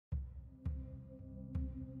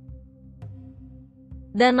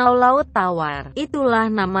Danau Laut Tawar,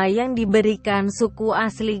 itulah nama yang diberikan suku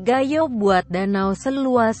asli Gayo buat danau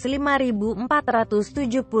seluas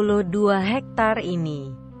 5.472 hektar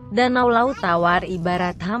ini. Danau Laut Tawar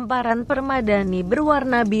ibarat hamparan permadani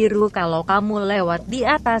berwarna biru kalau kamu lewat di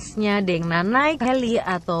atasnya dengan naik heli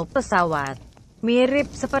atau pesawat.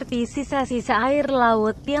 Mirip seperti sisa-sisa air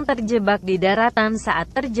laut yang terjebak di daratan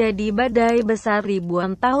saat terjadi badai besar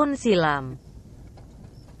ribuan tahun silam.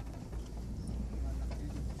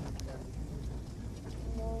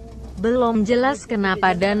 Belum jelas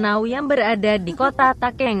kenapa danau yang berada di kota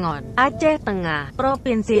Takengon, Aceh Tengah,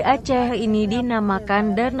 Provinsi Aceh ini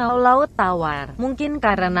dinamakan Danau Laut Tawar. Mungkin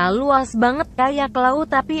karena luas banget kayak laut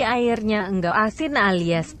tapi airnya enggak asin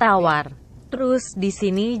alias tawar. Terus di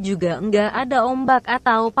sini juga enggak ada ombak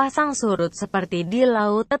atau pasang surut seperti di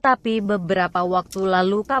laut, tetapi beberapa waktu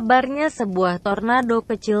lalu kabarnya sebuah tornado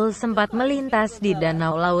kecil sempat melintas di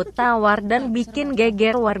Danau Laut Tawar dan bikin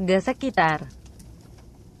geger warga sekitar.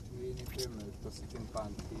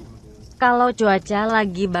 Kalau cuaca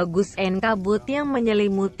lagi bagus kabut yang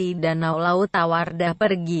menyelimuti Danau Laut Tawar dah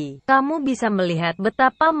pergi, kamu bisa melihat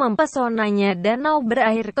betapa mempesonanya danau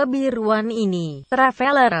berair kebiruan ini,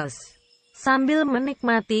 travelers. Sambil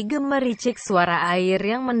menikmati gemericik suara air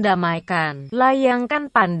yang mendamaikan,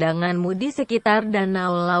 layangkan pandanganmu di sekitar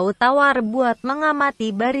Danau Laut Tawar buat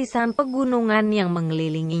mengamati barisan pegunungan yang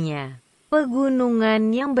mengelilinginya. Pegunungan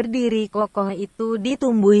yang berdiri kokoh itu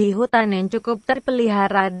ditumbuhi hutan yang cukup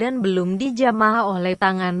terpelihara dan belum dijamah oleh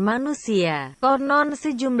tangan manusia. Konon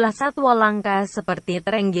sejumlah satwa langka seperti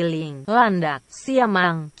terenggiling, landak,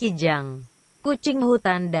 siamang, kijang, kucing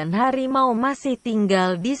hutan dan harimau masih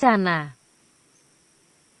tinggal di sana.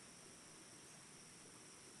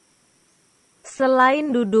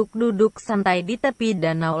 Selain duduk-duduk santai di tepi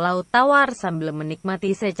Danau Laut Tawar sambil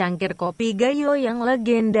menikmati secangkir kopi Gayo yang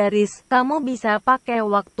legendaris, kamu bisa pakai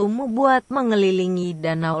waktumu buat mengelilingi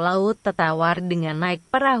Danau Laut Tawar dengan naik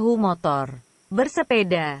perahu motor,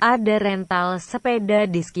 bersepeda, ada rental sepeda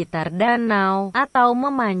di sekitar danau, atau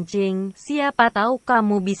memancing. Siapa tahu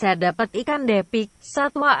kamu bisa dapat ikan depik,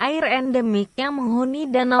 satwa air endemik yang menghuni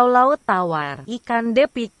Danau Laut Tawar. Ikan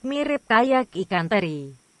depik mirip kayak ikan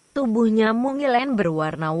teri. Tubuhnya mungil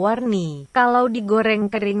berwarna-warni. Kalau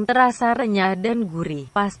digoreng kering terasa renyah dan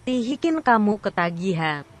gurih. Pasti bikin kamu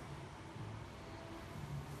ketagihan.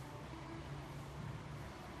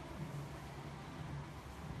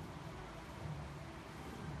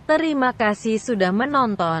 Terima kasih sudah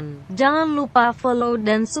menonton. Jangan lupa follow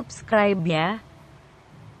dan subscribe ya.